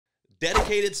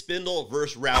Dedicated spindle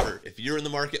versus router. If you're in the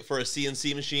market for a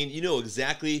CNC machine, you know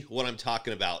exactly what I'm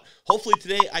talking about. Hopefully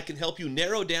today I can help you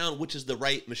narrow down which is the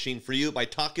right machine for you by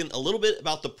talking a little bit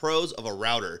about the pros of a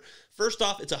router. First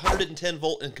off, it's 110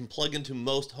 volt and can plug into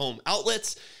most home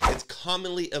outlets. It's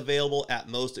commonly available at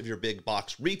most of your big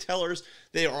box retailers.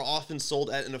 They are often sold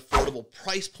at an affordable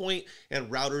price point,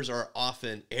 and routers are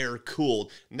often air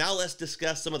cooled. Now let's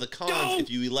discuss some of the cons if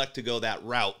you elect to go that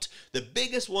route. The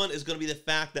biggest one is going to be the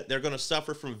fact that they're going to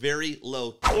suffer from very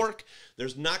low torque.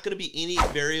 There's not going to be any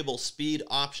variable speed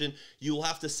option. You will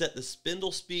have to set the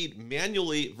spindle speed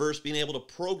manually versus being able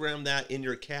to program that in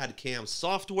your CAD CAM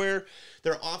software.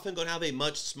 They're often going to have a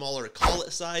much smaller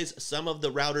collet size. Some of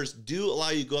the routers do allow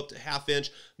you to go up to 1/2 inch.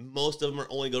 Most of them are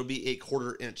only going to be a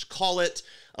 1/4 inch collet.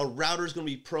 A router is going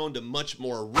to be prone to much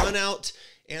more run out,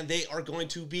 and they are going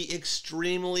to be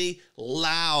extremely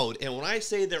loud. And when I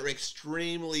say they're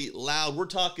extremely loud, we're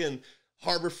talking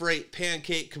Harbor Freight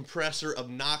pancake compressor,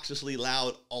 obnoxiously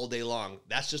loud all day long.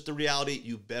 That's just the reality.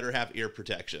 You better have ear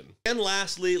protection. And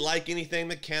lastly, like anything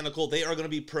mechanical, they are going to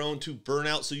be prone to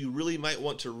burnout, so you really might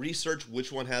want to research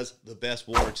which one has the best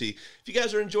warranty. If you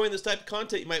guys are enjoying this type of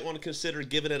content, you might want to consider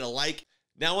giving it a like.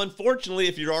 Now, unfortunately,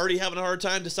 if you're already having a hard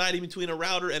time deciding between a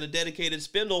router and a dedicated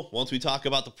spindle, once we talk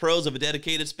about the pros of a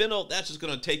dedicated spindle, that's just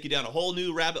going to take you down a whole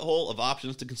new rabbit hole of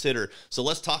options to consider. So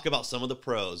let's talk about some of the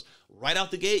pros. Right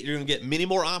out the gate, you're going to get many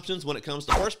more options when it comes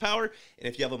to horsepower. And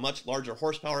if you have a much larger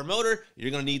horsepower motor,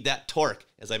 you're going to need that torque.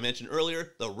 As I mentioned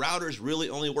earlier, the routers really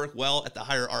only work well at the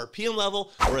higher RPM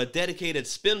level, where a dedicated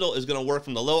spindle is going to work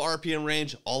from the low RPM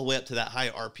range all the way up to that high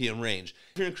RPM range.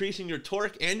 If you're increasing your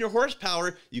torque and your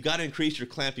horsepower, you got to increase your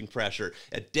clamping pressure.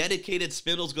 A dedicated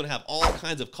spindle is going to have all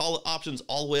kinds of collet options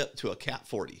all the way up to a Cat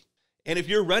 40. And if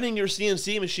you're running your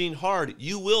CNC machine hard,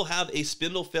 you will have a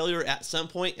spindle failure at some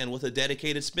point, and with a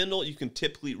dedicated spindle, you can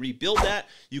typically rebuild that.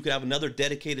 You could have another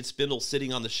dedicated spindle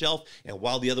sitting on the shelf, and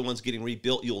while the other one's getting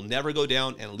rebuilt, you'll never go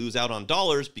down and lose out on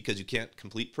dollars because you can't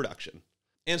complete production.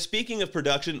 And speaking of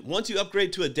production, once you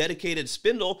upgrade to a dedicated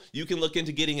spindle, you can look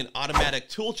into getting an automatic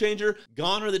tool changer.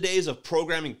 Gone are the days of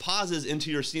programming pauses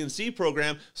into your CNC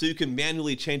program, so you can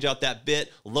manually change out that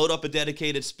bit, load up a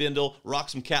dedicated spindle, rock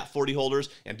some Cat 40 holders,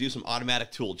 and do some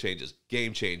automatic tool changes.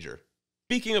 Game changer.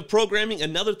 Speaking of programming,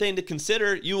 another thing to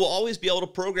consider, you will always be able to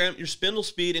program your spindle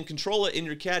speed and control it in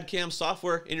your CAD CAM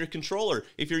software in your controller.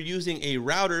 If you're using a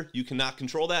router, you cannot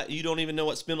control that. You don't even know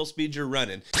what spindle speed you're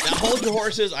running. Now hold your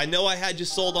horses. I know I had you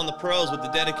sold on the pros with the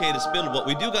dedicated spindle, but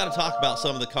we do got to talk about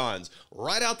some of the cons.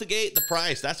 Right out the gate, the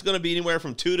price. That's going to be anywhere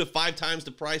from 2 to 5 times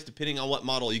the price depending on what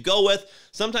model you go with.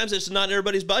 Sometimes it's not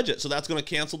everybody's budget, so that's going to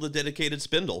cancel the dedicated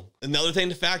spindle. Another thing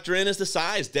to factor in is the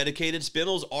size. Dedicated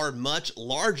spindles are much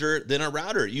larger than a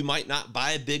router. You might not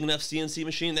buy a big enough CNC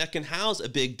machine that can house a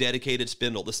big dedicated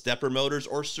spindle. The stepper motors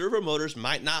or servo motors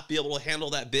might not be able to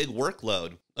handle that big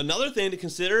workload. Another thing to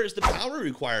consider is the power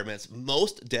requirements.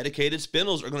 Most dedicated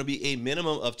spindles are going to be a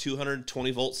minimum of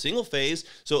 220 volt single phase.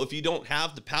 So if you don't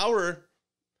have the power,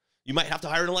 you might have to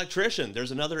hire an electrician.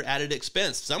 There's another added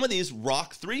expense. Some of these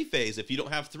rock 3-phase. If you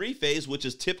don't have 3-phase, which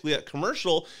is typically at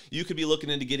commercial, you could be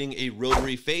looking into getting a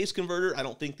rotary phase converter. I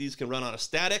don't think these can run on a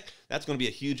static. That's going to be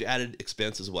a huge added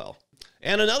expense as well.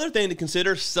 And another thing to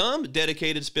consider, some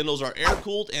dedicated spindles are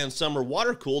air-cooled and some are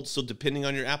water-cooled, so depending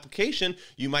on your application,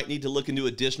 you might need to look into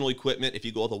additional equipment if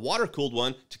you go with a water-cooled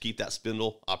one to keep that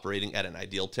spindle operating at an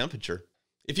ideal temperature.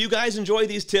 If you guys enjoy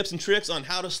these tips and tricks on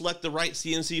how to select the right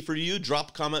CNC for you, drop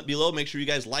a comment below. Make sure you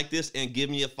guys like this and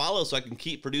give me a follow so I can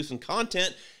keep producing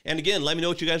content. And again, let me know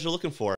what you guys are looking for.